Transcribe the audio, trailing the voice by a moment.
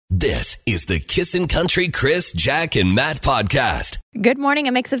This is the Kissin' Country Chris, Jack, and Matt podcast. Good morning.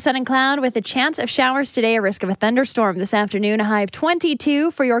 A mix of sun and cloud with a chance of showers today, a risk of a thunderstorm this afternoon, a high of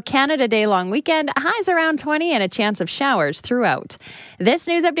 22 for your Canada Day long weekend, highs around 20 and a chance of showers throughout. This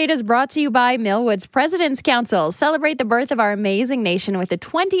news update is brought to you by Millwood's President's Council. Celebrate the birth of our amazing nation with the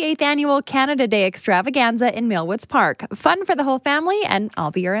 28th annual Canada Day extravaganza in Millwoods Park. Fun for the whole family, and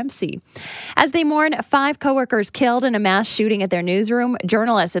I'll be your MC. As they mourn 5 co-workers killed in a mass shooting at their newsroom,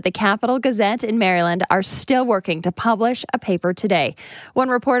 journalists at the Capital Gazette in Maryland are still working to publish a paper today. One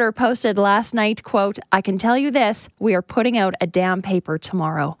reporter posted last night, quote, "I can tell you this, we are putting out a damn paper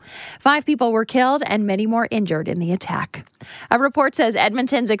tomorrow." 5 people were killed and many more injured in the attack. A report says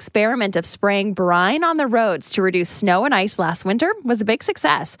Edmonton's experiment of spraying brine on the roads to reduce snow and ice last winter was a big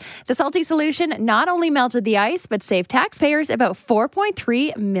success. The salty solution not only melted the ice, but saved taxpayers about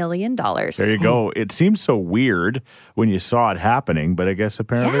 $4.3 million. There you go. It seems so weird when you saw it happening, but I guess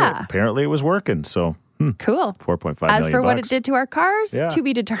apparently it was working. So cool. $4.5 million. As for what it did to our cars, to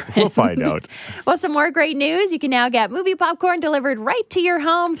be determined. We'll find out. Well, some more great news. You can now get movie popcorn delivered right to your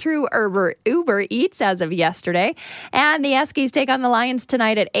home through Uber Eats as of yesterday. And the Eskies take on the Lions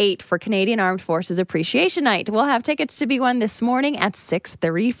tonight at 8 for Canadian Armed Forces Appreciation Night. We'll have tickets to be won this morning at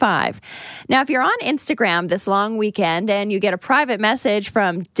 6:35. Now, if you're on Instagram this long weekend and you get a private message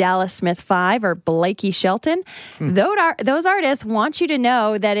from Dallas Smith 5 or Blakey Shelton, those artists want you to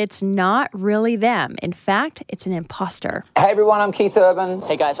know that it's not really them. In fact, it's an imposter. Hey everyone, I'm Keith Urban.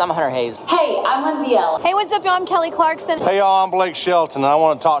 Hey guys, I'm Hunter Hayes. Hey, I'm Lindsay L. Hey, what's up, y'all? I'm Kelly Clarkson. Hey y'all, I'm Blake Shelton, and I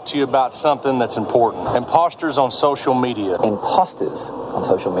want to talk to you about something that's important. Imposters on social media. Imposters on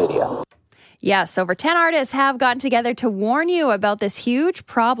social media. Yes, over 10 artists have gotten together to warn you about this huge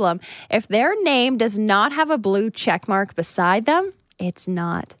problem. If their name does not have a blue check mark beside them, it's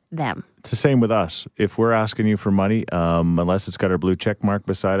not them. It's the same with us. If we're asking you for money, unless it's got our blue check mark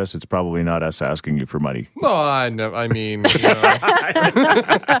beside us, it's probably not us asking you for money. No, I mean,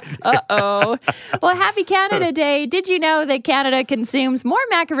 Uh-oh. Well, happy Canada Day. Did you know that Canada consumes more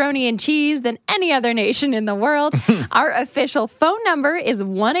macaroni and cheese than any other nation in the world? Our official phone number is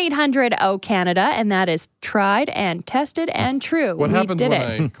 1-800-O-Canada, and that is tried and tested and true. What happens when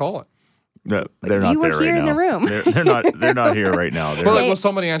I call it? No, they're not you were there here right in now. the room. They're not here right now. Will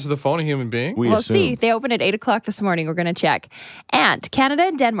somebody answer the phone, a human being? We'll see. They open at 8 o'clock this morning. We're going to check. And Canada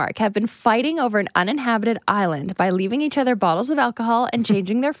and Denmark have been fighting over an uninhabited island by leaving each other bottles of alcohol and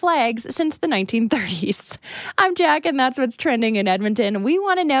changing their flags since the 1930s. I'm Jack, and that's what's trending in Edmonton. We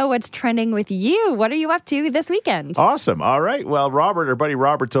want to know what's trending with you. What are you up to this weekend? Awesome. All right. Well, our buddy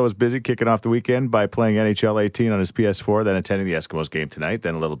Robert's always busy kicking off the weekend by playing NHL 18 on his PS4, then attending the Eskimos game tonight,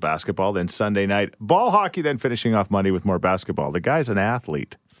 then a little basketball, then Sunday night ball hockey, then finishing off Monday with more basketball. The guy's an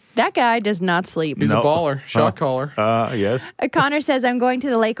athlete. That guy does not sleep. He's a baller, shot caller. Yes. Connor says, I'm going to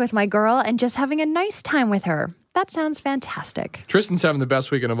the lake with my girl and just having a nice time with her. That sounds fantastic. Tristan's having the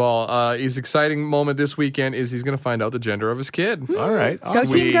best weekend of all. His exciting moment this weekend is he's going to find out the gender of his kid. All right. Go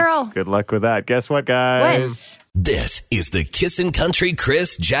Team Girl. Good luck with that. Guess what, guys? This is the Kissin' Country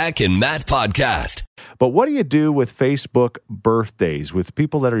Chris, Jack, and Matt podcast. But what do you do with Facebook birthdays, with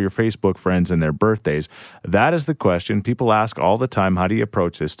people that are your Facebook friends and their birthdays? That is the question. People ask all the time, how do you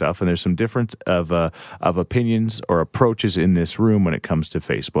approach this stuff? And there's some different of opinions or approaches in this room when it comes to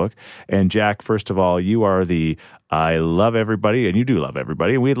Facebook. And Jack, first of all, you are the I love everybody, and you do love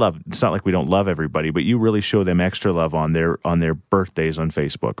everybody. And it's not like we don't love everybody, but you really show them extra love on their birthdays on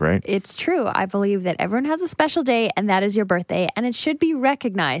Facebook, right? It's true. I believe that everyone has a special day, and that is your birthday, and it should be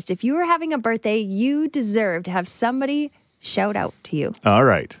recognized. If you are having a birthday, you deserve to have somebody shout out to you. All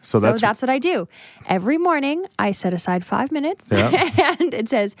right. So that's what I do. Every morning, I set aside 5 minutes, and it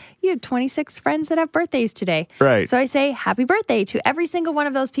says, you have 26 friends that have birthdays today. Right. So I say happy birthday to every single one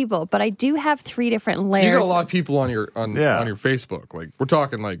of those people, but I do have 3 different layers. You got a lot of people on your Facebook. Like, we're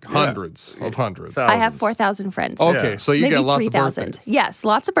talking like hundreds of hundreds. I have 4,000 friends. Okay, so you maybe get lots 3,000. of birthdays. Yes,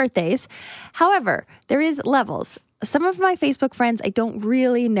 lots of birthdays. However, there is levels. Some of my Facebook friends I don't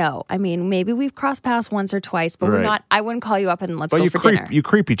really know. I mean, maybe we've crossed paths once or twice, but we're not. I wouldn't call you up and let's go for dinner. You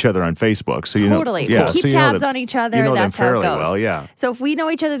creep each other on Facebook, so totally. you know. We keep tabs on each other. You know that's them fairly how it goes. well, yeah. So if we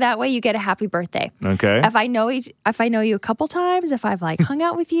know each other that way, you get a happy birthday. Okay. If I know you a couple times, if I've hung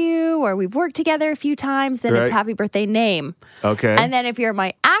out with you or we've worked together a few times, then it's happy birthday name. Okay. And then if you're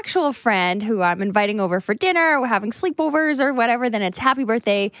my actual friend who I'm inviting over for dinner or we're having sleepovers or whatever, then it's happy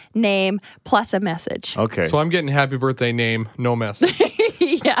birthday name plus a message. Okay. So I'm getting happy birthday name, no message.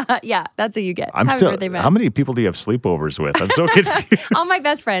 Yeah, that's what you get. I'm Happy still. birthday, Matt. How many people do you have sleepovers with? I'm so confused. All my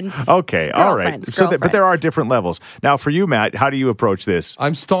best friends. Okay, all right. Girlfriends, But there are girlfriends. different levels. Now, for you, Matt, how do you approach this?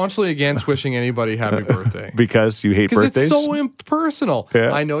 I'm staunchly against wishing anybody happy birthday. Because you hate Because birthdays? it's so impersonal.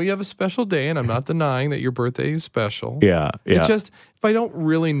 Yeah. I know you have a special day, and I'm not denying that your birthday is special. Yeah. It's just, if I don't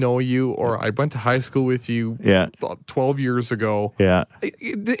really know you, or I went to high school with you Yeah. 12 years ago, Yeah.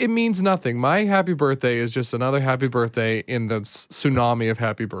 it means nothing. My happy birthday is just another happy birthday in the tsunami of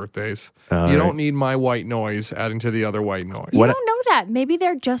happy birthdays. You don't need my white noise adding to the other white noise. You don't know that. Maybe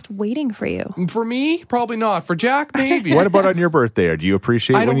they're just waiting for you. For me, probably not. For Jack, maybe. What about on your birthday? Do you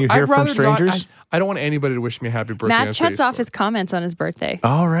appreciate when you hear from strangers? I don't want anybody to wish me a happy birthday on Matt shuts Facebook. off his comments on his birthday.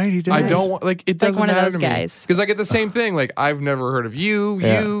 All right, he does. I don't want, it doesn't one of matter those to me. guys. Because I get the same thing. Like, I've never heard of you,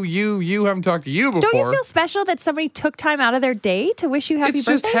 haven't talked to you before. Don't you feel special that somebody took time out of their day to wish you happy It's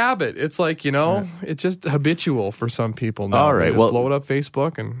birthday? just habit. It's like, it's just habitual for some people now. All right, They just well- load up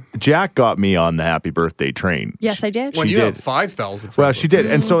Facebook and Jack got me on the happy birthday train. Yes, I did. when She you did. have 5,000 friends. Well, she did.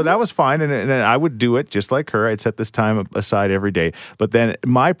 And Mm-hmm. so that was fine. And I would do it just like her. I'd set this time aside every day. But then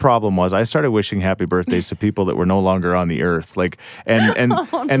my problem was I started wishing happy birthdays to people that were no longer on the earth. Like,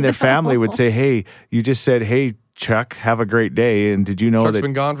 and their family would say, hey, you just said, hey, Chuck, have a great day. And did you know Chuck's that?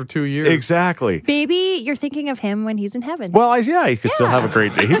 been gone for 2 years. Exactly. Maybe you're thinking of him when he's in heaven. Well, he could still have a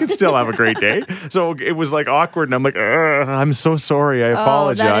great day. He could still have a great day. So it was like awkward, and I'm like, I'm so sorry. I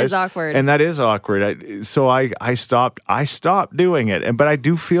apologize. that is awkward. And that is awkward. So I stopped doing it. But I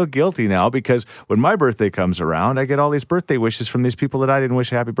do feel guilty now because when my birthday comes around, I get all these birthday wishes from these people that I didn't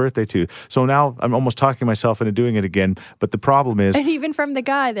wish a happy birthday to. So now I'm almost talking myself into doing it again. But the problem is, And even from the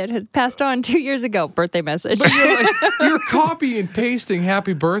guy that had passed on 2 years ago, birthday message. You're copy and pasting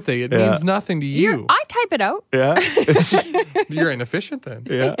happy birthday. It means nothing to you. I type it out. yeah. You're inefficient then.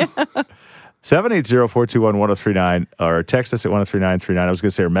 Yeah. 780-421-1039 or text us at 103939. I was going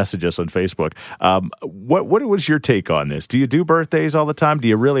to say or message us on Facebook. What was your take on this? Do you do birthdays all the time? Do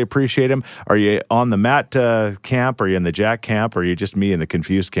you really appreciate them? Are you on the Matt camp? Are you in the Jack camp? Or are you just me in the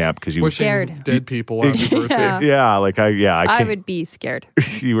confused camp? Because you Wishing Scared. dead people happy birthday. yeah, like I I can't. would be scared.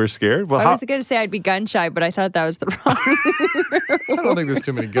 You were scared? Well, I how, was going to say I'd be gun shy, but I thought that was the wrong. I don't think there's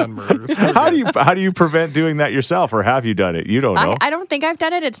too many gun murders. how do you prevent doing that yourself, or have you done it? You don't know. I don't think I've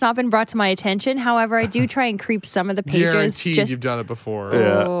done it. It's not been brought to my attention. However, I do try and creep some of the pages. Guaranteed Just you've done it before.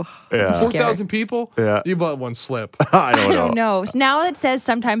 oh, Yeah. 4,000 people? Yeah. You let one slip. I don't I know. don't know. So now it says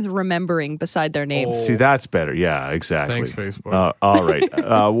sometimes remembering beside their names. See, that's better. Yeah, exactly. Thanks, Facebook. All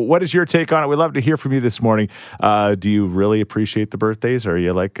right. What is your take on it? We'd love to hear from you this morning. Do you really appreciate the birthdays, or are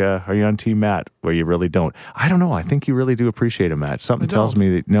you are you on Team Matt, where you really don't? I don't know. I think you really do appreciate them, Matt. Something tells me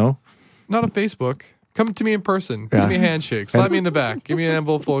that no. Not on Facebook. Come to me in person. Give me a handshake. Slap me in the back. Give me an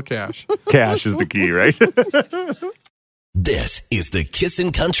envelope full of cash. Cash is the key, right? This is the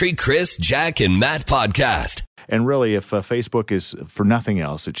Kissin' Country Chris, Jack, and Matt podcast. And really, if Facebook is for nothing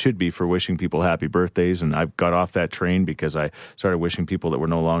else, it should be for wishing people happy birthdays. And I've got off that train because I started wishing people that were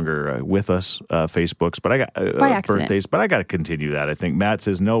no longer with us Facebooks, but I got birthdays. But I got to continue that. I think Matt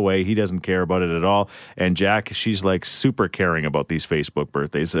says no way, he doesn't care about it at all. And Jack, she's like super caring about these Facebook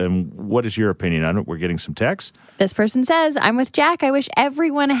birthdays. And what is your opinion on it? We're getting some texts. This person says, I'm with Jack. I wish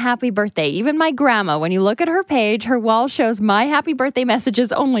everyone a happy birthday. Even my grandma. When you look at her page, her wall shows my happy birthday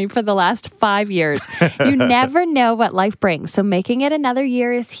messages only for the last 5 years. You never know what life brings. So making it another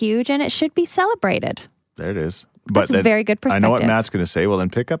year is huge and it should be celebrated. There it is. That's a very good I know what perspective. Matt's going to say. Well, then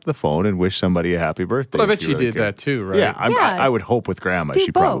pick up the phone and wish somebody a happy birthday. But I if bet you she really did care. that too, right? Yeah, Yeah. I would hope with Grandma Do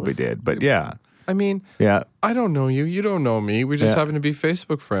she probably both. did. But yeah. I mean, Yeah. I don't know you. You don't know me. We just Yeah. happen to be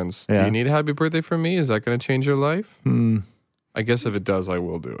Facebook friends. Do Yeah. you need a happy birthday from me? Is that going to change your life? I guess if it does, I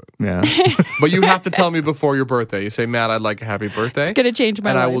will do it. Yeah. But you have to tell me before your birthday. You say, Matt, I'd like a happy birthday. It's going to change my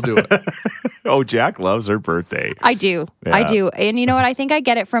and life. I will do it. Oh, Jack loves her birthday. I do. Yeah. I do. And you know what? I think I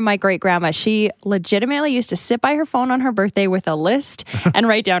get it from my great grandma. She legitimately used to sit by her phone on her birthday with a list and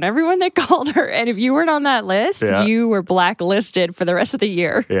write down everyone that called her. And if you weren't on that list, Yeah. you were blacklisted for the rest of the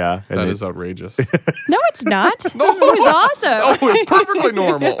year. Yeah. And That it- is outrageous. No, it's not. It was awesome. Oh, it's perfectly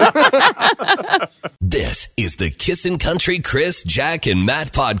normal. This is the Kissin' Country Chris, Jack, and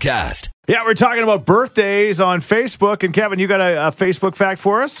Matt podcast. Yeah, we're talking about birthdays on Facebook. And Kevin, you got a Facebook fact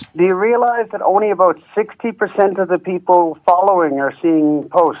for us? Do you realize that only about 60% of the people following are seeing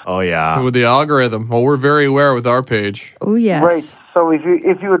posts? Oh, yeah. With the algorithm. Well, we're very aware with our page. Oh, yes. Right. So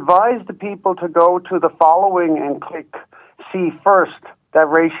if you advise the people to go to the following and click see first, that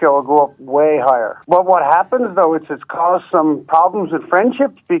ratio will go up way higher. But what happens, though, is it's caused some problems with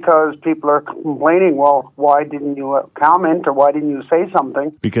friendships because people are complaining, well, why didn't you comment or why didn't you say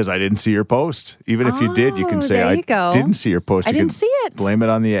something? Because I didn't see your post. Even if you did, you can say, there you go. didn't see your post. I You didn't can see it. Blame it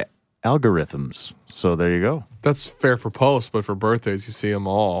on the algorithms. So there you go. That's fair for posts, but for birthdays, you see them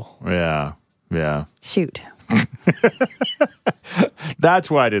all. Yeah. Shoot.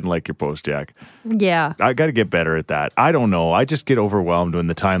 That's why I didn't like your post, Jack. Yeah. I got to get better at that. I don't know. I just get overwhelmed when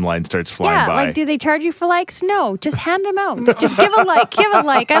the timeline starts flying Yeah, by. like, do they charge you for likes? No, just hand them out. Just give a like.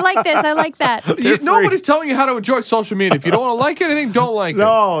 I like this. I like that. Nobody's telling you how to enjoy social media. If you don't want to like anything, don't like it.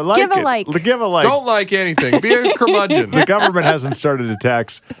 No, like Give a it. like. Give a like. Don't like anything. Be a curmudgeon. The government hasn't started to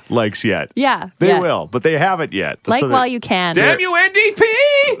tax likes yet. Yeah. They yeah. will, but they haven't yet. Like So while you can. Damn you,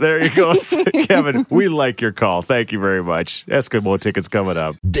 NDP! there you go. Kevin, we like your call. Thank you very much. Eskimo tickets coming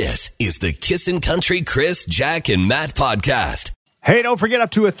up. This is the Kissin' Country Chris, Jack, and Matt podcast. Hey, don't forget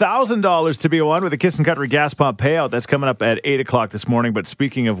up to $1,000 to be won with the Kissin' Country Gas Pump payout. That's coming up at 8 o'clock this morning. But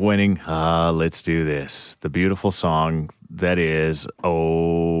speaking of winning, let's do this. The beautiful song that is,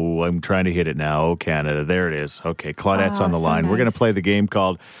 I'm trying to hit it now. Oh, Canada. There it is. Okay, Claudette's on the so line. We're going to nice. play the game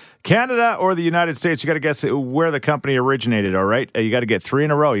called Canada or the United States. You got to guess where the company originated, all right? You got to get 3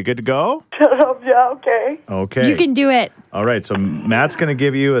 in a row. You good to go? Yeah, okay. Okay. You can do it. All right, so Matt's going to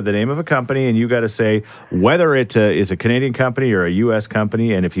give you the name of a company, and you got to say whether it is a Canadian company or a U.S.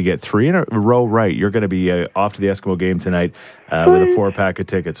 company. And if you get 3 in a row right, you're going to be off to the Eskimo game tonight with a 4-pack of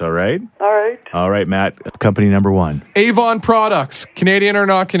tickets. All right? All right. Matt. Company number 1. Avon Products. Canadian or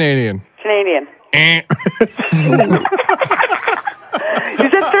not Canadian? Canadian. You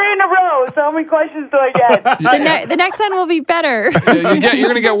said 3 in a row, so how many questions do I get? The next one will be better. You're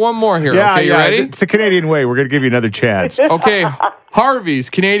going to get one more here. Okay, you ready? It's a Canadian way. We're going to give you another chance. Okay. Harvey's.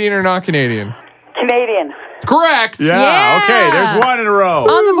 Canadian or not Canadian? Canadian. Correct. Yeah. Okay, there's 1 in a row.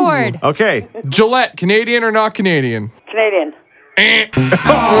 On the board. Okay. Gillette. Canadian or not Canadian? Canadian.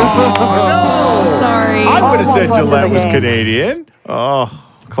 Oh, sorry. I would have said Almost Gillette won the was game. Canadian. Oh,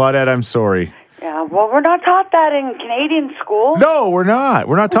 Claudette, I'm sorry. Yeah, well, we're not taught that in Canadian school. No, we're not.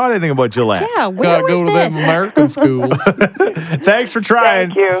 We're not taught anything about Gillette. Yeah, where Gotta was go to this? them American schools. Thanks for trying.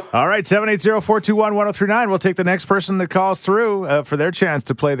 Thank you. All right, 780-421-1039. We'll take the next person that calls through for their chance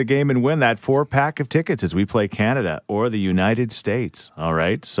to play the game and win that 4-pack of tickets as we play Canada or the United States. All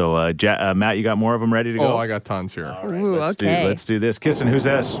right, so Matt, you got more of them ready to go? Oh, I got tons here. All right, Ooh, okay. let's do this. Kissin', who's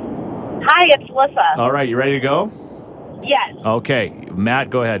this? Hi, it's Alyssa. All right, you ready to go? Yes, Okay, Matt,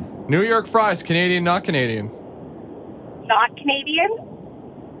 go ahead. New York fries. Canadian, not Canadian? not Canadian.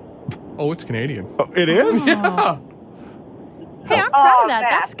 Oh, it's Canadian. Oh, it is? Yeah. Hey, I'm proud of that.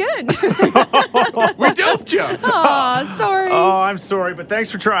 Matt. That's good. We duped you. Oh, sorry. Oh, I'm sorry, but thanks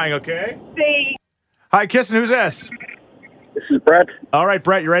for trying, okay? See, Hi, Kissin', who's this? This is Brett. All right,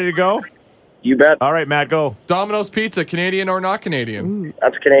 Brett, you ready to go? You bet. All right, Matt, go. Domino's Pizza. Canadian or not Canadian?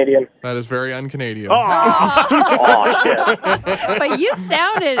 That's Canadian. That is very un-Canadian. Oh, shit. But you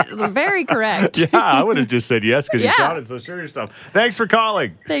sounded very correct. Yeah, I would have just said yes because you Yeah. sounded so sure of yourself. Thanks for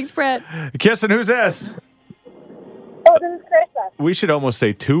calling. Thanks, Brett. Kissin', who's this? oh, this is Krista. We should almost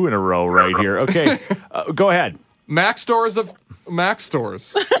say 2 in a row right here. Okay, go ahead. Mac stores.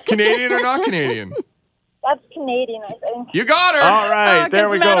 Canadian or not Canadian? That's Canadian, I think. You got her. All right, Oh, there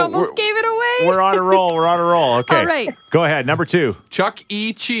 'cause we Matt go. almost gave it away. We're on a roll. We're on a roll. Okay. All right. Go ahead. Number 2. Chuck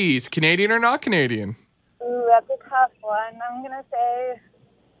E. Cheese. Canadian or not Canadian? Ooh, that's a tough one. I'm going to say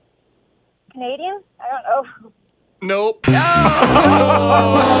Canadian? I don't know. Nope.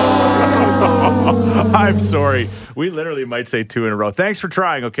 I'm sorry. We literally might say 2 in a row. Thanks for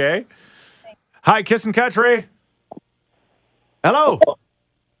trying, okay? Hi, Kissin' Country. Hello.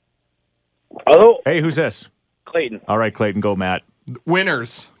 Hello, Hey, who's this? Clayton. All right, Clayton, go, Matt.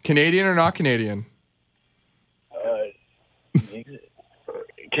 Winners. Canadian or not Canadian?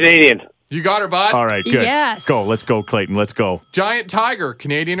 Canadian. You got her, bud. All right, good. Yes. Go. Let's go, Clayton. Let's go. Giant Tiger.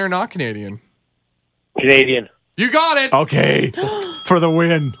 Canadian or not Canadian? Canadian. You got it. Okay. For the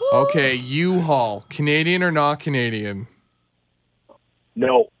win. Okay, U-Haul. Canadian or not Canadian?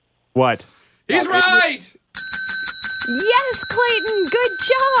 No. What? He's right. Yes, Clayton. Good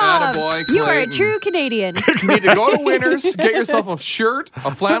job. Attaboy, You are a Clayton. true Canadian. You need to go to Winners, get yourself a shirt,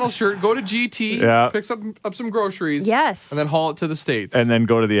 a flannel shirt, go to GT, Yeah. pick up some groceries. Yes. And then haul it to the States. And then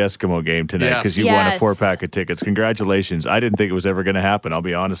go to the Eskimo game tonight Yes. because you won a Yes. 4-pack of tickets. Congratulations. I didn't think it was ever going to happen. I'll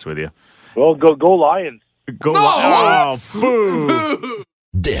be honest with you. Well, go Lions. Go. No, Oh, what? boo.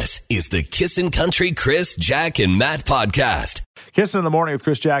 This is the Kissin' Country Chris, Jack, and Matt podcast. Kissing in the Morning with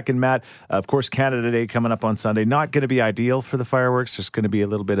Chris, Jack, and Matt. Of course, Canada Day coming up on Sunday. Not going to be ideal for the fireworks. There's going to be a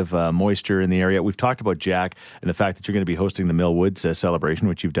little bit of moisture in the area. We've talked about, Jack, and the fact that you're going to be hosting the Mill Woods celebration,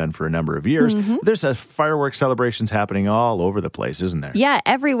 which you've done for a number of years. There's fireworks celebrations happening all over the place, isn't there? Yeah,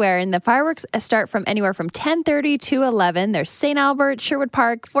 everywhere. And the fireworks start from anywhere from 10:30 to 11. There's St. Albert, Sherwood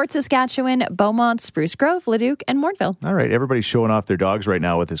Park, Fort Saskatchewan, Beaumont, Spruce Grove, Leduc, and Mornville. All right. Everybody's showing off their dogs right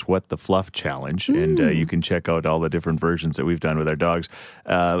now with this What the Fluff challenge. And you can check out all the different versions that we've done with our dogs.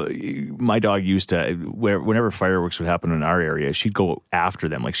 My dog used to, whenever fireworks would happen in our area, she'd go after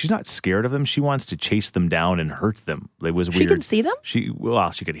them. Like, she's not scared of them. She wants to chase them down and hurt them. It was weird. She could see them? She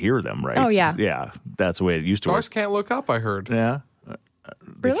could hear them, right? Oh, yeah. Yeah. That's the way it used to work. Dogs can't look up, I heard. Yeah.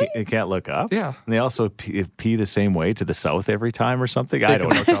 Really? They can't look up? Yeah. And they also pee the same way to the south every time or something? I They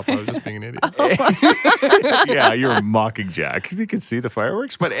don't can know. look up. I was just being an idiot. Yeah, you're mocking Jack. You can see the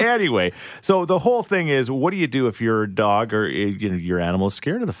fireworks. But anyway, so the whole thing is, what do you do if your dog or your animal is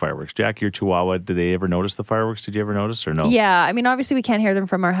scared of the fireworks? Jack, your Chihuahua, did they ever notice the fireworks? Did you ever notice or no? Yeah, I mean, obviously we can't hear them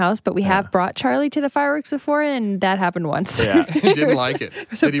from our house, but we have brought Charlie to the fireworks before, and that happened once. Yeah. He didn't like it.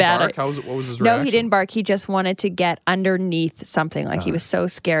 was a Did he bad- bark? What was his No, reaction? he didn't bark. He just wanted to get underneath something. Like he was so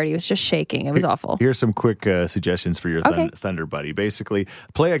scared. He was just shaking. It was awful. Here's some quick suggestions for your Okay. Thunder buddy. Basically,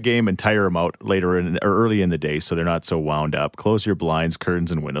 play a game and tire them out later or early in the day so they're not so wound up. Close your blinds,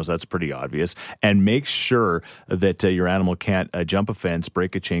 curtains, and windows. That's pretty obvious. And make sure that your animal can't jump a fence,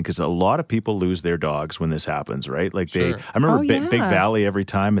 break a chain, because a lot of people lose their dogs when this happens, right? Like Sure. I remember Oh, yeah. Big Valley, every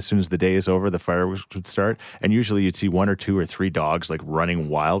time, as soon as the day is over, the fireworks would start. And usually you'd see 1 or 2 or 3 dogs like running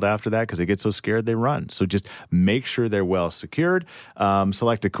wild after that because they get so scared they run. So just make sure they're well secured.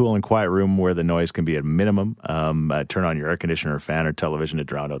 Select a cool and quiet room where the noise can be at minimum. Turn on your air conditioner, fan, or television to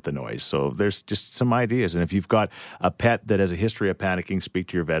drown out the noise. So there's just some ideas. And if you've got a pet that has a history of panicking, speak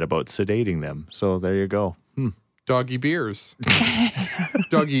to your vet about sedating them. So there you go. Doggy beers.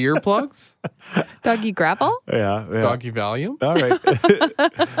 Doggy earplugs. Doggy grapple? Yeah. Doggy Valium. All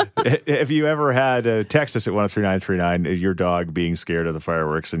right. If you ever had, text us at 103939, your dog being scared of the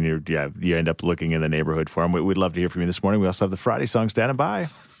fireworks and you end up looking in the neighborhood for them. We'd love to hear from you this morning. We also have the Friday song standing by.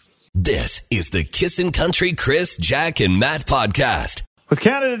 This is the Kissin' Country Chris, Jack, and Matt podcast. With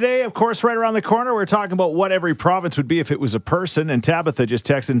Canada Day, of course, right around the corner, we're talking about what every province would be if it was a person. And Tabitha just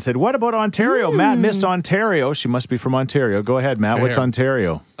texted and said, what about Ontario? Matt missed Ontario. She must be from Ontario. Go ahead, Matt. Okay, What's here.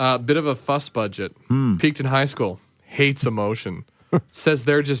 Ontario? Bit of a fuss budget. Peaked in high school. Hates emotion. Says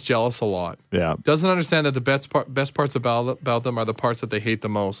they're just jealous a lot. Yeah. Doesn't understand that the best parts about them are the parts that they hate the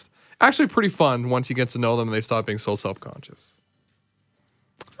most. Actually pretty fun once you get to know them and they stop being so self-conscious.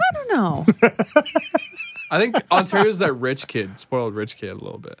 I don't know. I think Ontario's that rich kid, spoiled rich kid a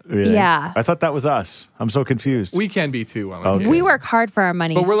little bit. Really? Yeah. I thought that was us. I'm so confused. We can be too. On Okay. occasion. We work hard for our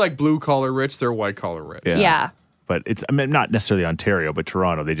money. But we're like blue collar rich, they're white collar rich. Yeah. But it's, I mean, not necessarily Ontario, but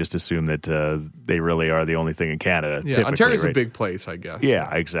Toronto. They just assume that they really are the only thing in Canada. Yeah, typically, Ontario's right? a big place, I guess.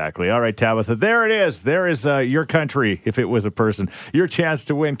 Yeah, exactly. All right, Tabitha. There it is. There is your country, if it was a person. Your chance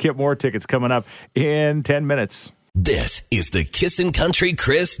to win Kip Moore tickets coming up in 10 minutes. This is the Kissin' Country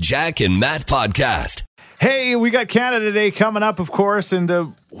Chris, Jack, and Matt podcast. Hey, we got Canada Day coming up, of course, and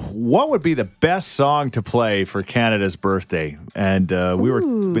what would be the best song to play for Canada's birthday? And we were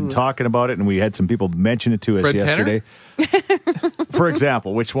been talking about it, and we had some people mention it to us Fred yesterday. For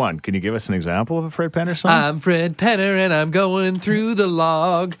example, which one? Can you give us an example of a Fred Penner song? I'm Fred Penner and I'm going through the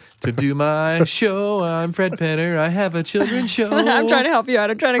log to do my show. I'm Fred Penner. I have a children's show. I'm trying to help you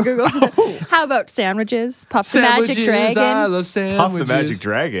out. I'm trying to Google something. How about sandwiches? Puff the Magic Sandwiches, I Dragon? love Puff sandwiches. the Magic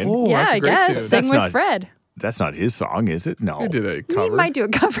Dragon. Oh, Yeah, that's a I great guess. tune. Sing That's with not- Fred. That's not his song, is it? No. You did a He cover. might do a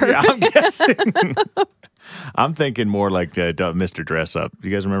cover. Yeah, I'm guessing. I'm thinking more like Mr. Dress Up. Do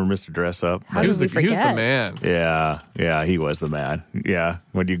you guys remember Mr. Dress Up? How He did was we the forget? man. Yeah, he was the man. Yeah.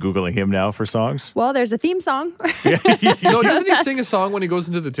 What are you Googling him now for songs? Well, there's a theme song. No, doesn't he sing a song when he goes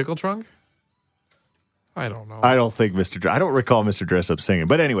into the tickle trunk? I don't know. I don't think I don't recall Mr. Dress Up singing.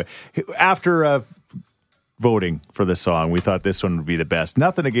 But anyway, after voting for the song, we thought this one would be the best.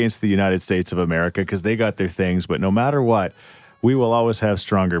 Nothing against the United States of America because they got their things, but no matter what, we will always have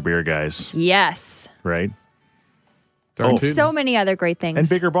stronger beer guys, Yes. right? Darn tootin'. So many other great things. And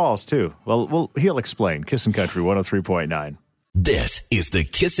bigger balls too. Well, he'll explain. Kissin' Country 103.9. This is the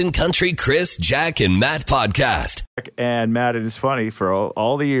Kissin' Country Chris, Jack, and Matt podcast. And Matt, it is funny for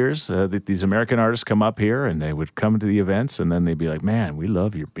all the years that these American artists come up here and they would come to the events and then they'd be like, "Man, we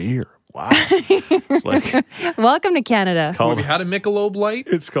love your beer." Wow. It's like Welcome to Canada. Have called you had a Michelob Light?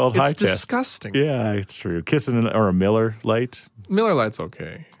 it's called It's high test. disgusting. Yeah, it's true. Kissing or a Miller Light. Miller Lite's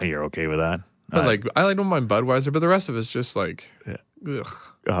okay. You're okay with that? But like, I like don't mind Budweiser, but the rest of it's just like Ugh.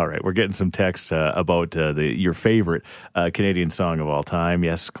 All right, we're getting some texts about your favorite Canadian song of all time.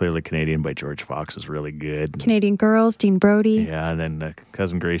 Yes, Clearly Canadian by George Fox is really good. Canadian Girls, Dean Brody. Yeah, and then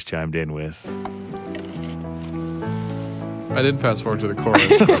Cousin Grace chimed in with... I didn't fast forward to the chorus.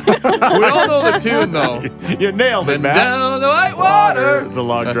 We all know the tune, though. You nailed it, And man. down the white water. The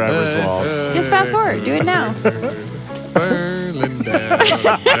Log Driver's Waltz. Just fast forward. Do it now. Burling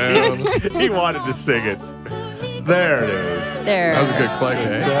down. He wanted to sing it. There it is. There. That was a good click,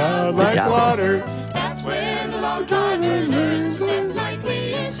 eh? Down like job. water.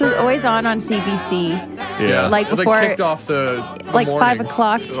 This was always on CBC. Yeah. Like Well, before- they kicked off the Like 5 mornings.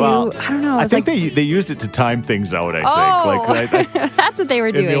 o'clock to, Well, I don't know. It I was think like, they used it to time things out, I oh, think. Like, that's what they were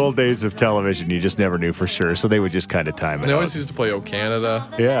in doing. the old days of television, you just never knew for sure. So they would just kind of time it They out. always used to play "O Canada."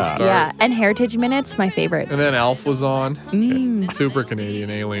 Yeah. To start. Yeah, and Heritage Minutes, my favorites. And then Alf was on. Mm. Super Canadian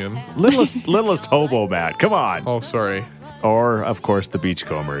Alien. Littlest Hobo, Matt. Come on. Oh, sorry. Or, of course, the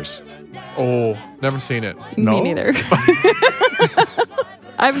Beachcombers. Oh, never seen it. No? Me neither.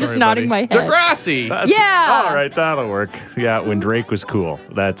 I'm just Sorry, nodding buddy. my head. Degrassi. Yeah. All right, that'll work. Yeah, when Drake was cool.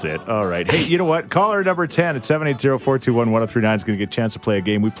 That's it. All right. Hey, you know what? Caller number 10 at 780-421-1039 is going to get a chance to play a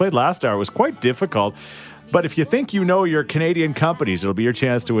game. We played last hour. It was quite difficult. But if you think you know your Canadian companies, it'll be your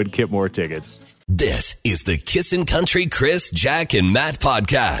chance to win Kip Moore tickets. This is the Kissin' Country Chris, Jack, and Matt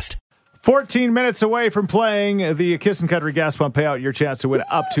podcast. 14 minutes away from playing the Kissin' Country Gas Pump Payout. Your chance to win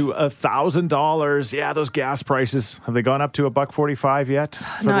up to $1,000. Yeah, those gas prices. Have they gone up to $1.45 yet?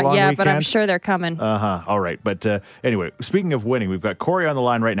 For the Not long yet, but I'm weekend? sure they're coming. All right. But anyway, speaking of winning, we've got Corey on the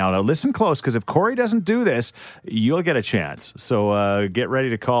line right now. Now, listen close, because if Corey doesn't do this, you'll get a chance. So get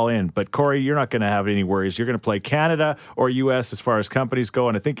ready to call in. But Corey, you're not going to have any worries. You're going to play Canada or U.S. as far as companies go,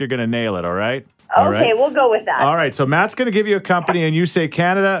 and I think you're going to nail it, all right? All Okay, right? we'll go with that. All right, so Matt's going to give you a company, and you say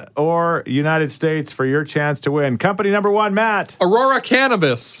Canada or United States for your chance to win. Company number 1, Matt. Aurora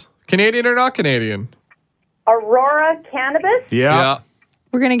Cannabis. Canadian or not Canadian? Aurora Cannabis, Yeah.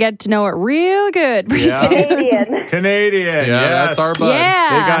 We're going to get to know it real good pretty Yeah. soon. Canadian. Canadian. Yeah, yes. that's our bud. Yeah.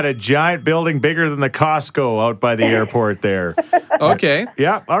 They got a giant building bigger than the Costco out by the airport there. Okay.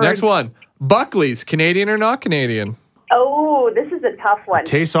 Yeah, all right. Next one. Buckley's. Canadian or not Canadian? Oh, this is a tough one.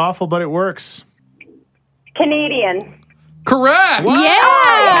 Tastes awful, but it works. Canadian. Correct.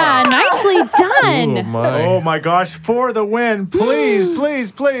 Yeah, nicely done. Oh, my. Oh my gosh, for the win. Please,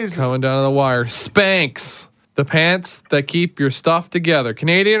 please, please. Coming down to the wire. Spanx. The pants that keep your stuff together.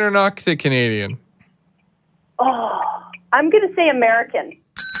 Canadian or not Canadian? Oh, I'm going to say American.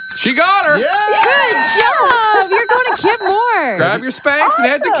 She got her. Good job. You're going to Kip Moore. Grab your Spanx and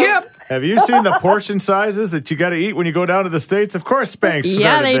head to Awesome. Kip. Have you seen the portion sizes that you got to eat when you go down to the States? Of course, Spanx Yeah,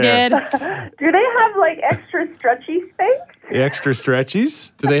 started they there. did. Do they have like extra stretchy Spanx? The extra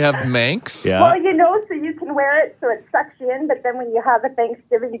stretchies. Do they have Manx? Yeah. Well, you know, so you can wear it so it sucks you in, but then when you have a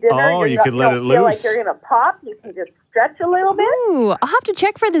Thanksgiving dinner, Oh, you not, can let don't it feel loose. like you're going to pop. You can just stretch a little bit. Ooh, I'll have to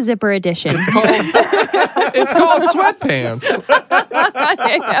check for the zipper edition. It's called sweatpants.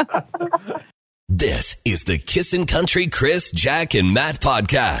 This is the Kissin' Country Chris, Jack, and Matt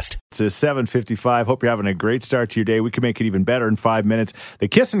podcast. It's a 7:55. Hope you're having a great start to your day. We can make it even better in 5 minutes. The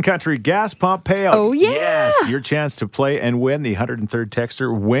Kissin' Country Gas Pump Payout. Oh, yeah. Yes, your chance to play and win. The 103rd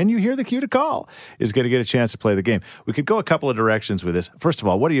texter, when you hear the cue to call, is going to get a chance to play the game. We could go a couple of directions with this. First of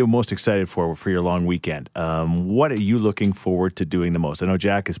all, what are you most excited for your long weekend? What are you looking forward to doing the most? I know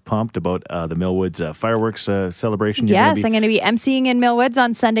Jack is pumped about the Millwoods fireworks celebration. You're Yes, I'm going to be emceeing in Millwoods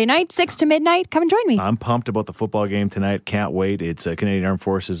on Sunday night, 6 to midnight. Come and join me. I'm pumped about the football game tonight. Can't wait. It's Canadian Armed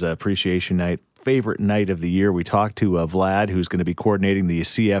Forces Appreciation Night. Favorite night of the year. We talked to Vlad, who's going to be coordinating the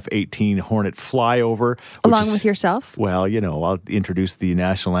CF-18 Hornet flyover. Along with yourself. Well, you know, I'll introduce the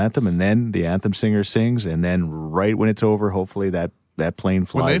national anthem, and then the anthem singer sings, and then right when it's over, hopefully that plane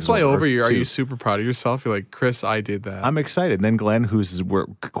flies. When they fly over you, are too. you super proud of yourself? You're like, Chris, I did that. I'm excited. And then Glenn,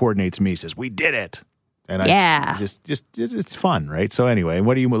 coordinates me, says, "We did it." And Yeah. it's fun, right? So anyway,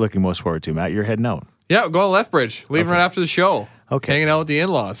 what are you looking most forward to, Matt? You're heading out. Yeah, go to Lethbridge. Leaving right after the show. Okay. Hanging out with the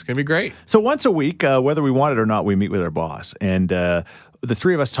in-laws. It's going to be great. So once a week, whether we want it or not, we meet with our boss. And the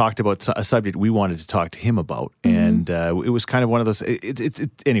three of us talked about a subject we wanted to talk to him about. And it was kind of one of those,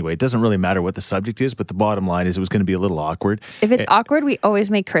 anyway, it doesn't really matter what the subject is, but the bottom line is it was going to be a little awkward. If it's awkward, we always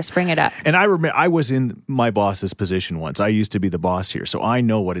make Chris bring it up. And I remember I was in my boss's position once. I used to be the boss here. So I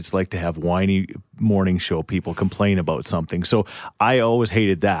know what it's like to have whiny morning show people complain about something. So I always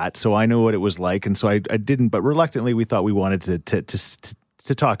hated that. So I knew what it was like. And so I didn't, but reluctantly we thought we wanted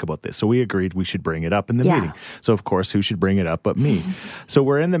to talk about this. So we agreed we should bring it up in the meeting. So of course, who should bring it up but me? So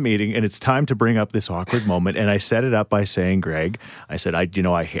we're in the meeting and it's time to bring up this awkward moment. And I set it up by saying, Greg, I said,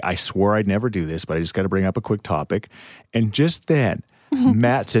 I swore I'd never do this, but I just got to bring up a quick topic. And just then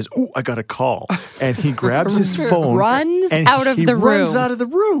Matt says, "Ooh, I got a call," and he grabs his phone, Runs and out of he the runs room. out of the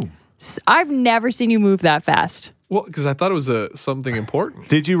room. I've never seen you move that fast. Well, because I thought it was something important.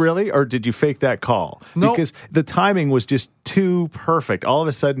 Did you really, or did you fake that call? No. Because the timing was just too perfect. All of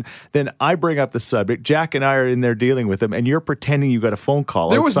a sudden, then I bring up the subject. Jack and I are in there dealing with him, and you're pretending you got a phone call.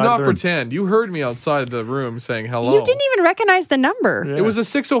 There was outside not the room. pretend. You heard me outside the room saying hello. You didn't even recognize the number. It was a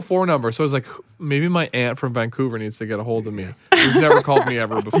 604 number, so I was like, maybe my aunt from Vancouver needs to get a hold of me. She's never called me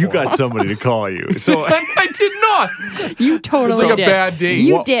ever before. You got somebody to call you. So I did not. You totally It's like did. a bad date.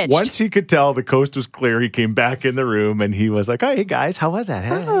 You ditched. Once he could tell the coast was clear, he came back in the room and he was like, "Hey guys, how was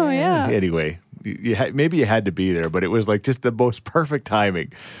that?" Oh, yeah. Anyway, maybe you had to be there, but it was like just the most perfect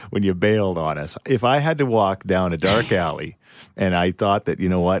timing when you bailed on us. If I had to walk down a dark alley and I thought that, you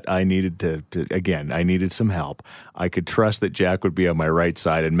know what, I needed I needed some help, I could trust that Jack would be on my right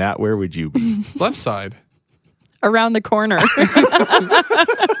side. And Matt, where would you be? Left side. Around the corner.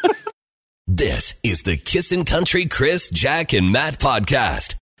 This is the Kissin' Country Chris, Jack, and Matt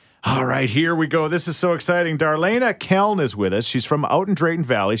podcast. All right, here we go. This is so exciting. Darlena Keln is with us. She's from out in Drayton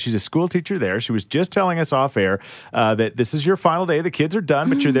Valley. She's a school teacher there. She was just telling us off air that this is your final day. The kids are done,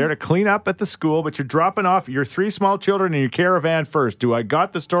 but you're there to clean up at the school, but you're dropping off your 3 small children in your caravan first. Do I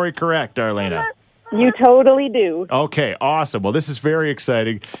got the story correct, Darlena? You totally do. Okay, awesome. Well, this is very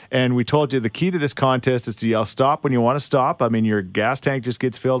exciting. And we told you the key to this contest is to yell stop when you want to stop. I mean, your gas tank just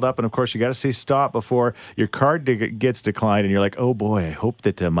gets filled up. And of course, you got to say stop before your card gets declined. And you're like, oh boy, I hope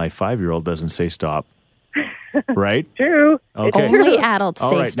that my 5-year-old doesn't say stop. Right? True. Okay. Only adults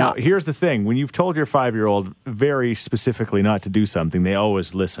All say right. stop. Now, here's the thing. When you've told your 5-year-old very specifically not to do something, they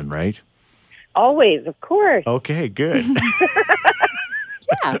always listen, right? Always, of course. Okay, good.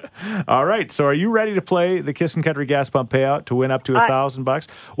 Yeah. All right. So, are you ready to play the Kissin' Country Gas Pump Payout to win up to $1,000?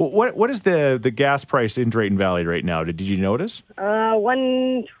 Well, what is the gas price in Drayton Valley right now? Did you notice?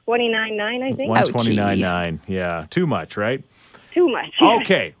 $129.9, I think. $129.9. Yeah, too much, right? Too much.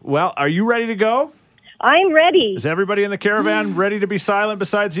 Okay. Well, are you ready to go? I'm ready. Is everybody in the caravan ready to be silent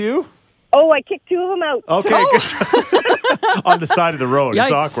besides you? Oh, I kicked 2 of them out. Okay, good. On the side of the road. It's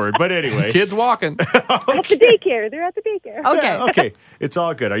Yikes. awkward, but anyway. Kids walking. At the daycare. They're at the daycare. Okay. Yeah, okay. It's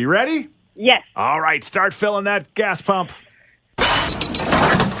all good. Are you ready? Yes. All right. Start filling that gas pump.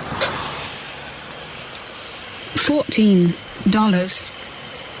 $14,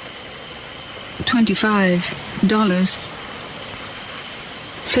 $25,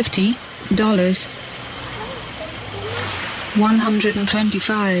 $50,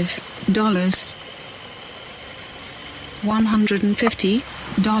 $125, $150,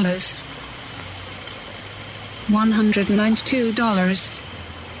 $192,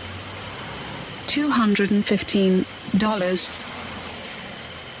 $215,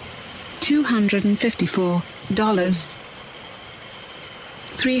 $254,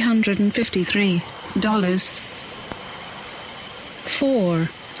 $353,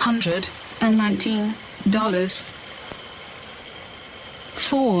 $419,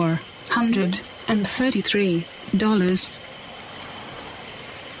 $433,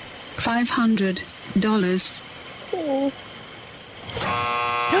 $500.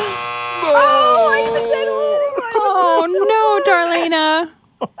 Oh, no, Darlena.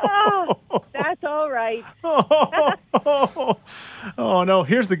 Oh, that's all right. Oh, no.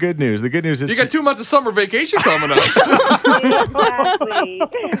 Here's the good news. The good news is You got 2 months of summer vacation coming up. Exactly.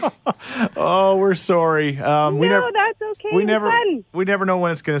 Oh, we're sorry. No, that's okay. We It was never fun. know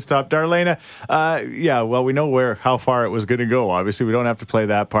when it's going to stop. Darlena, yeah, well, we know how far it was going to go. Obviously, we don't have to play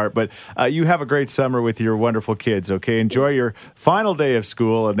that part, but you have a great summer with your wonderful kids, okay? Enjoy your final day of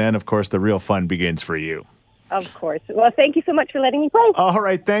school, and then, of course, the real fun begins for you. Of course. Well, thank you so much for letting me play. All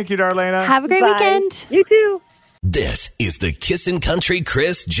right. Thank you, Darlena. Have a great Bye. weekend. You too. This is the Kissin' Country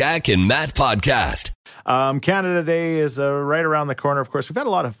Chris, Jack, and Matt podcast. Canada Day is right around the corner. Of course, we've had a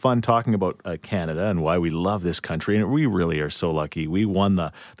lot of fun talking about Canada and why we love this country. And we really are so lucky. We won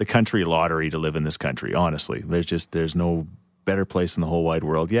the country lottery to live in this country, honestly. There's no better place in the whole wide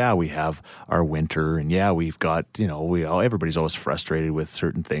world. Yeah, we have our winter, and yeah, we've got, everybody's always frustrated with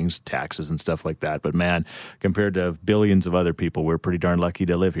certain things, taxes and stuff like that. But man, compared to billions of other people, we're pretty darn lucky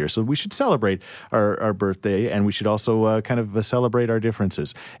to live here. So we should celebrate our birthday, and we should also kind of celebrate our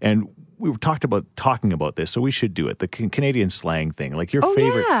differences. And we were talking about this, so we should do it. The Canadian slang thing, like your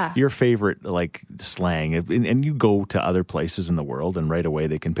favorite like slang, and you go to other places in the world, and right away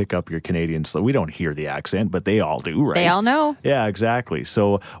they can pick up your Canadian slang. We don't hear the accent, but they all do, right? They all know. Yeah, exactly.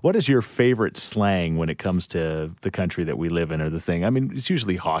 So, what is your favorite slang when it comes to the country that we live in, or the thing? I mean, it's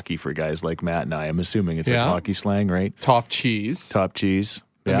usually hockey for guys like Matt and I. I'm assuming it's like hockey slang, right? Top cheese. Top cheese.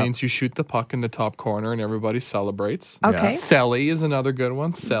 That Yeah. means you shoot the puck in the top corner and everybody celebrates. Okay. Selly is another good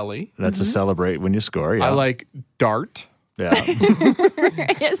one. Selly. That's a celebrate when you score. Yeah. I like dart. Yeah.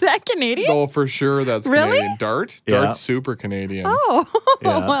 Is that Canadian? Oh, for sure. That's Really? Canadian. Dart. Yeah. Dart's super Canadian. Oh,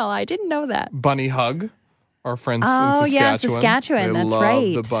 Yeah. well, I didn't know that. Bunny hug. Our friends Oh, in Saskatchewan. yeah, Saskatchewan, They that's love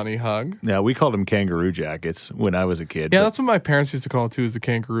right. the bunny hug. Yeah, we called them kangaroo jackets when I was a kid. Yeah, but, that's what my parents used to call it too, is the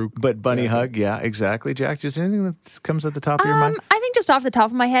kangaroo. but bunny hug, yeah, exactly. Jack, just anything that comes at the top of your mind? I think just off the top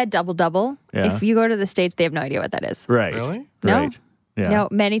of my head, double. Yeah. If you go to the States, they have no idea what that is. Right. Really? No. Right. Yeah. No,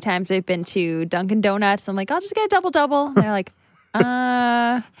 many times I've been to Dunkin' Donuts. I'm like, I'll just get a double. And they're like,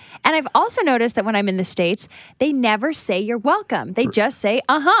 And I've also noticed that when I'm in the States, they never say you're welcome. They just say,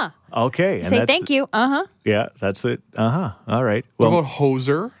 uh-huh. Okay. And Say that's thank you, uh-huh. Yeah, that's it. Uh-huh. All right. What Well, about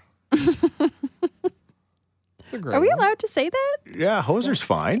hoser? That's a great Are we one. allowed to say that? yeah, hoser's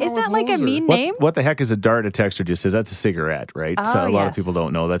fine. Is with that like a hoser? mean name? What the heck is a dart? A texter just says that's a cigarette, right? Oh, so a lot of yes. people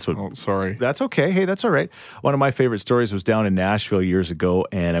don't know. That's what. Oh, sorry. That's okay. Hey, that's all right. One of my favorite stories was down in Nashville years ago,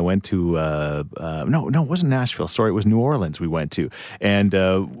 and I went to no, it wasn't Nashville. Sorry, it was New Orleans. We went to, and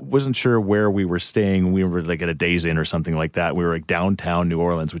wasn't sure where we were staying. We were like at a Days Inn or something like that. We were like downtown New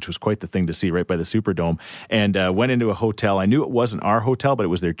Orleans, which was quite the thing to see, right by the Superdome. And went into a hotel. I knew it wasn't our hotel, but it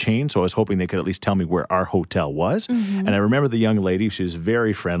was their chain, so I was hoping they could at least tell me where our hotel was. Mm-hmm. And I remember the young lady. She was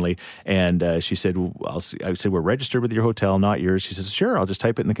very friendly, and she said, "I'll see." I said, "We're registered with your hotel, not yours." She says, "Sure, I'll just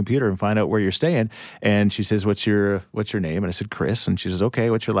type it in the computer and find out where you're staying." And she says, "What's your name?" And I said, "Chris." And she says,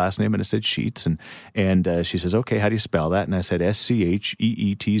 "Okay, what's your last name?" And I said, "Sheets." And she says, "Okay, how do you spell that?" And I said,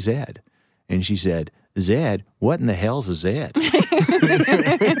 SCHEETZ. And she said, "Zed? What in the hell's a Zed?"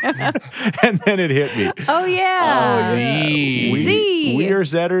 And then it hit me. Oh, yeah. Z. We are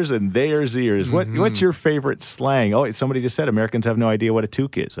Zedders and they are Zers. What's your favorite slang? Oh, somebody just said Americans have no idea what a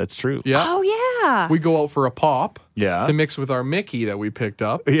toque is. That's true. Yeah. Oh, yeah. We go out for a pop Yeah. to mix with our Mickey that we picked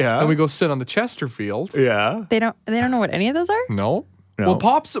up. Yeah. And we go sit on the Chesterfield. Yeah. They don't know what any of those are? No. No. Well,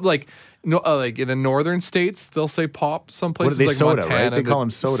 pops like like in the northern states, they'll say pop. Some places they, like soda, Montana, right? They call them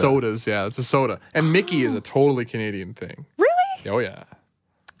soda. Sodas, yeah, it's a soda. And Mickey is a totally Canadian thing. Really? Oh yeah,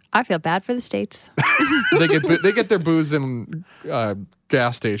 I feel bad for the States. they get their booze in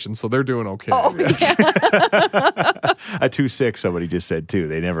gas stations, so they're doing okay. Oh, yeah. A 2-6, somebody just said too.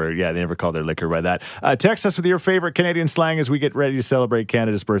 They never call their liquor by that. Text us with your favorite Canadian slang as we get ready to celebrate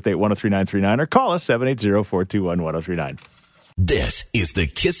Canada's birthday at 103939 or call us 780-421-1039. This is the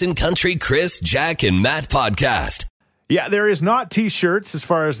Kissin' Country Chris, Jack, and Matt podcast. Yeah, there is not T-shirts as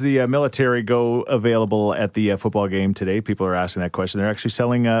far as the military go available at the football game today. People are asking that question. They're actually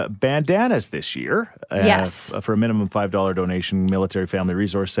selling bandanas this year. Yes. For a minimum $5 donation, Military Family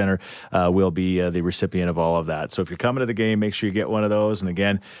Resource Center will be the recipient of all of that. So if you're coming to the game, make sure you get one of those. And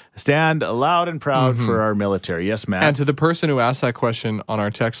again, stand loud and proud for our military. Yes, Matt? And to the person who asked that question on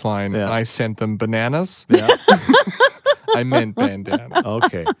our text line, Yeah. I sent them bananas. Yeah. I meant bandanas.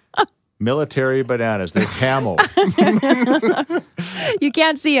 Okay. Military bananas. They're camel. You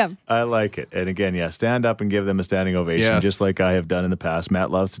can't see them. I like it. And again, yeah, stand up and give them a standing ovation, Yes. just like I have done in the past.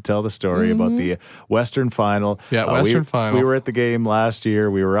 Matt loves to tell the story about the Western Final. Yeah, Western Final. We were at the game last year.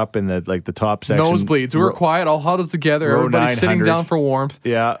 We were up in the top section. Nosebleeds. We were quiet, all huddled together. row Everybody's sitting 900. down for warmth.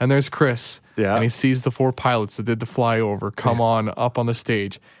 Yeah. And there's Chris. Yeah. And he sees the 4 pilots that did the flyover come on up on the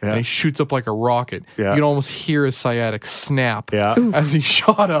stage. Yeah. And he shoots up like a rocket. Yeah. You can almost hear his sciatic snap Yeah. as he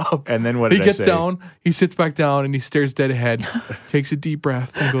shot up. And then what he did I gets say? down, he sits back down, and he stares dead ahead, takes a deep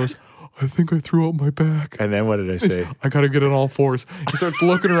breath, and goes, I think I threw out my back. And then what did I say? I got to get on all fours. He starts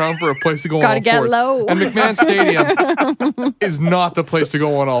looking around for a place to go on Gotta all get fours. low. And McMahon Stadium is not the place to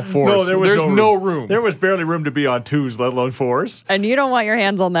go on all fours. There's no room. There was barely room to be on 2s, let alone 4s. And you don't want your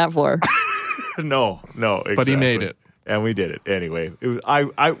hands on that floor. No, exactly. But he made it. And we did it anyway. It was,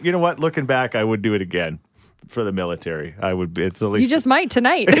 I you know what? Looking back, I would do it again for the military. I would. It's at least You just might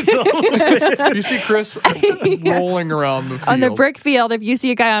tonight. You see Chris rolling around the field. On the brick field, if you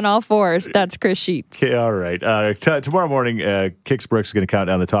see a guy on all fours, that's Chris Sheets. Okay, all right. Tomorrow morning, Kix Brooks is going to count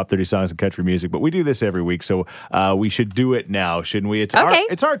down the top 30 songs in country music, but we do this every week, so we should do it now, shouldn't we? It's Okay.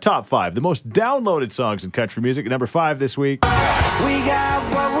 it's our top 5, the most downloaded songs in country music. Number 5 this week. We got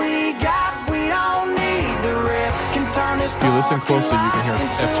what we got, we don't need the rest. Can turn this If you listen closely, you can hear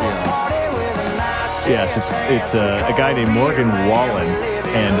FGR. Yes, it's a guy named Morgan Wallen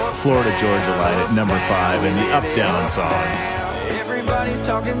and Florida Georgia Line at number 5, and the Up Down song. Everybody's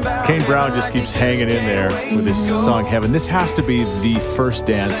talking about Kane Brown just keeps hanging in there with this song, Heaven. This has to be the first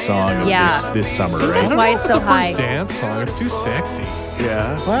dance song of Yeah. this summer, That's right? why it's so It's a high. first dance song. It's too sexy.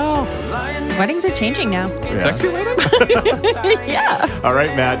 Yeah. Well, Weddings are changing now. yeah. Sexy wedding? Yeah. All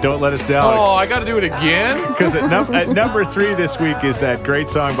right, Matt, don't let us down. Oh, I got to do it again? Because at number 3 this week is that great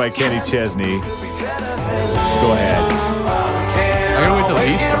song by Kenny Chesney. Go ahead. I'm going to wait till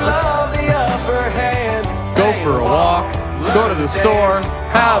he starts. Go for a walk, go to the store,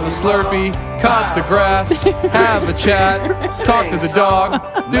 have a Slurpee, cut the grass, have a chat, talk to the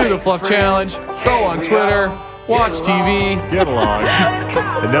dog, do the fluff challenge, go on Twitter, watch TV. Get along.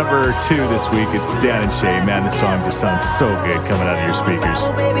 At number 2 this week, it's Dan and Shay. Man, this song just sounds so good coming out of your speakers.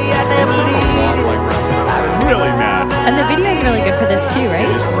 Really, Matt. And the video is really good for this too, It right?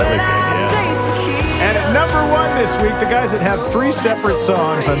 is really good, yes. And at number 1 this week, the guys that have 3 separate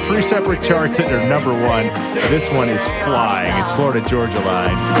songs on 3 separate charts that are number 1. This one is Flying. It's Florida Georgia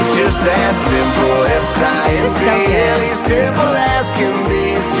Line. It's just that simple as science. So good. Really simple as can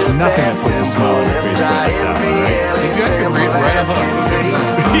be. It's just Nothing that that puts a smile on your face simple quite like that one, right? You guys can write a hook.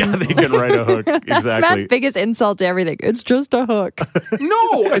 Yeah, they can write a hook. That's Matt's Exactly. biggest insult to everything. It's just a hook.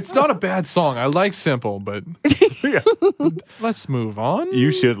 No, it's not a bad song. I like Simple, but Yeah. let's move on.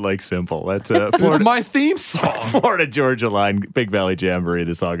 You should like Simple. That's It's Florida, my theme song. Florida Georgia Line, Big Valley Jamboree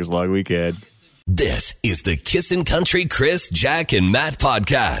this August long weekend. This is the Kissin' Country Chris, Jack, and Matt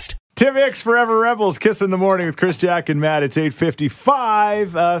podcast. Tim Hicks, Forever Rebels, Kiss in the Morning with Chris, Jack, and Matt. It's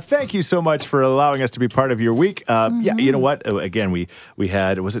 8:55. Thank you so much for allowing us to be part of your week. Yeah, you know what? Again, we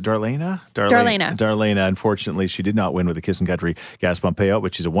had, was it Darlena? Darlena. Unfortunately, she did not win with the Kissin' Country gas pump payout,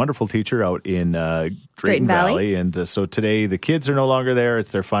 but she's a wonderful teacher out in Drayton Valley. And so today, the kids are no longer there.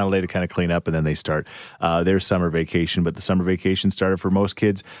 It's their final day to kind of clean up, and then they start their summer vacation. But the summer vacation started for most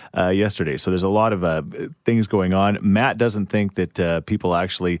kids yesterday. So there's a lot of things going on. Matt doesn't think that people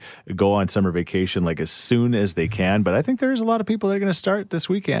actually go on summer vacation like as soon as they can, but I think there's a lot of people that are going to start this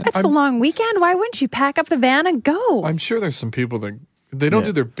weekend. It's a long weekend. Why wouldn't you pack up the van and go? I'm sure there's some people that they don't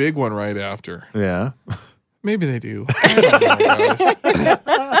do their big one right after. Yeah. Maybe they do. I don't know,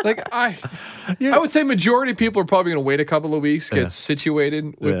 guys. Like I would say majority of people are probably going to wait a couple of weeks, get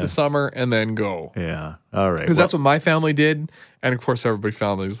situated with the summer, and then go. Yeah. All right. Because that's what my family did. And of course, everybody's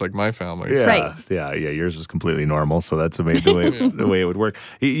family is like my family. Yeah, Right. yeah. Yours was completely normal, so that's the way it would work.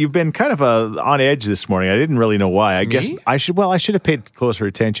 You've been kind of on edge this morning. I didn't really know why. I guess I should have paid closer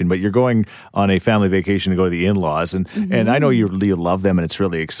attention. But you're going on a family vacation to go to the in-laws, and I know you love them, and it's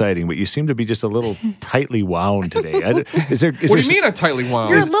really exciting. But you seem to be just a little tightly wound today. What do you mean I'm tightly wound?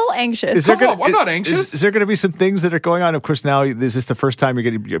 You're a little anxious. I'm not anxious. Is there going to be some things that are going on? Of course, now is this the first time you're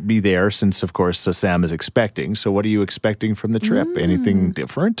going to be there since, of course, Sam is expecting. So what are you expecting from the trip? Anything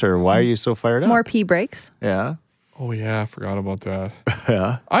different, or why are you so fired up? More pee breaks. Yeah. Oh yeah, I forgot about that.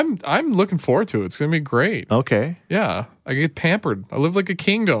 Yeah. I'm looking forward to it. It's gonna be great. Okay. Yeah, I get pampered. I live like a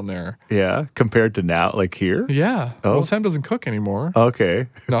king down there. Yeah. Compared to now, like here? Yeah. Oh. Well, Sam doesn't cook anymore. Okay.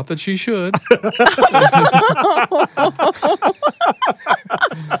 Not that she should.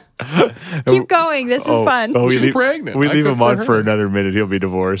 Keep going. This is fun. She's pregnant. We I leave cook him on her. for another minute. He'll be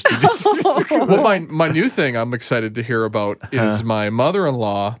divorced. Well, my new thing I'm excited to hear about is my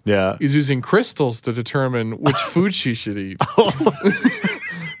mother-in-law Yeah. is using crystals to determine which food she should eat.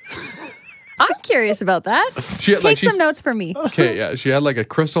 I'm curious about that. She had, Take some she's- notes for me. Okay, yeah, she had like a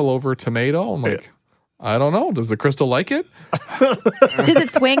crystal over tomato. I'm like, I don't know. Does the crystal like it? Does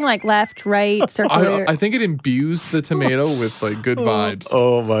it swing like left, right, circular? I think it imbues the tomato with like good vibes.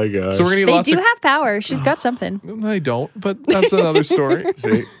 Oh my gosh. So we're gonna eat They lots do of. have power. She's got something. They don't, but that's another story.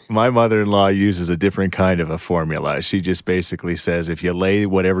 See, my mother-in-law uses a different kind of a formula. She just basically says if you lay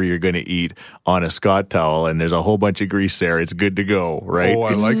whatever you're going to eat on a Scott towel and there's a whole bunch of grease there, it's good to go, right? Oh,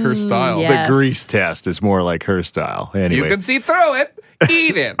 I like her style. yeah. The grease test is more like her style. Anyway, You can see through it.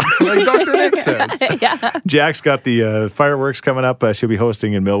 Eat it, like Dr. Nick says. Yeah. Jack's got the fireworks coming up. She'll be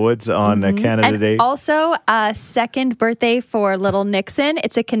hosting in Millwoods on Canada And Day. also a second birthday for little Nixon.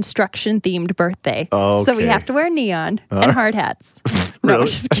 It's a construction themed birthday. Okay. So we have to wear neon and hard hats. No, Really?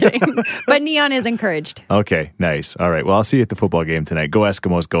 just kidding. But neon is encouraged. Okay, nice. All right. Well, I'll see you at the football game tonight. Go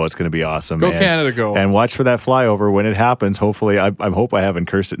Eskimos, go. It's going to be awesome. Go Canada, go. And watch for that flyover when it happens. Hopefully, I hope I haven't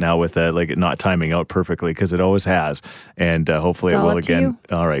cursed it now with like it not timing out perfectly because it always has. And hopefully It's it all will up to again.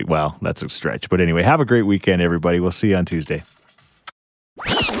 you. All right. Well, that's a stretch. But anyway, have a great weekend, everybody. We'll see you on Tuesday.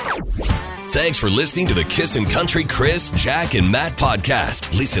 Thanks for listening to the Kissin' Country Chris, Jack, and Matt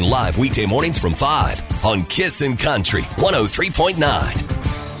podcast. Listen live weekday mornings from 5 on Kissin' Country 103.9.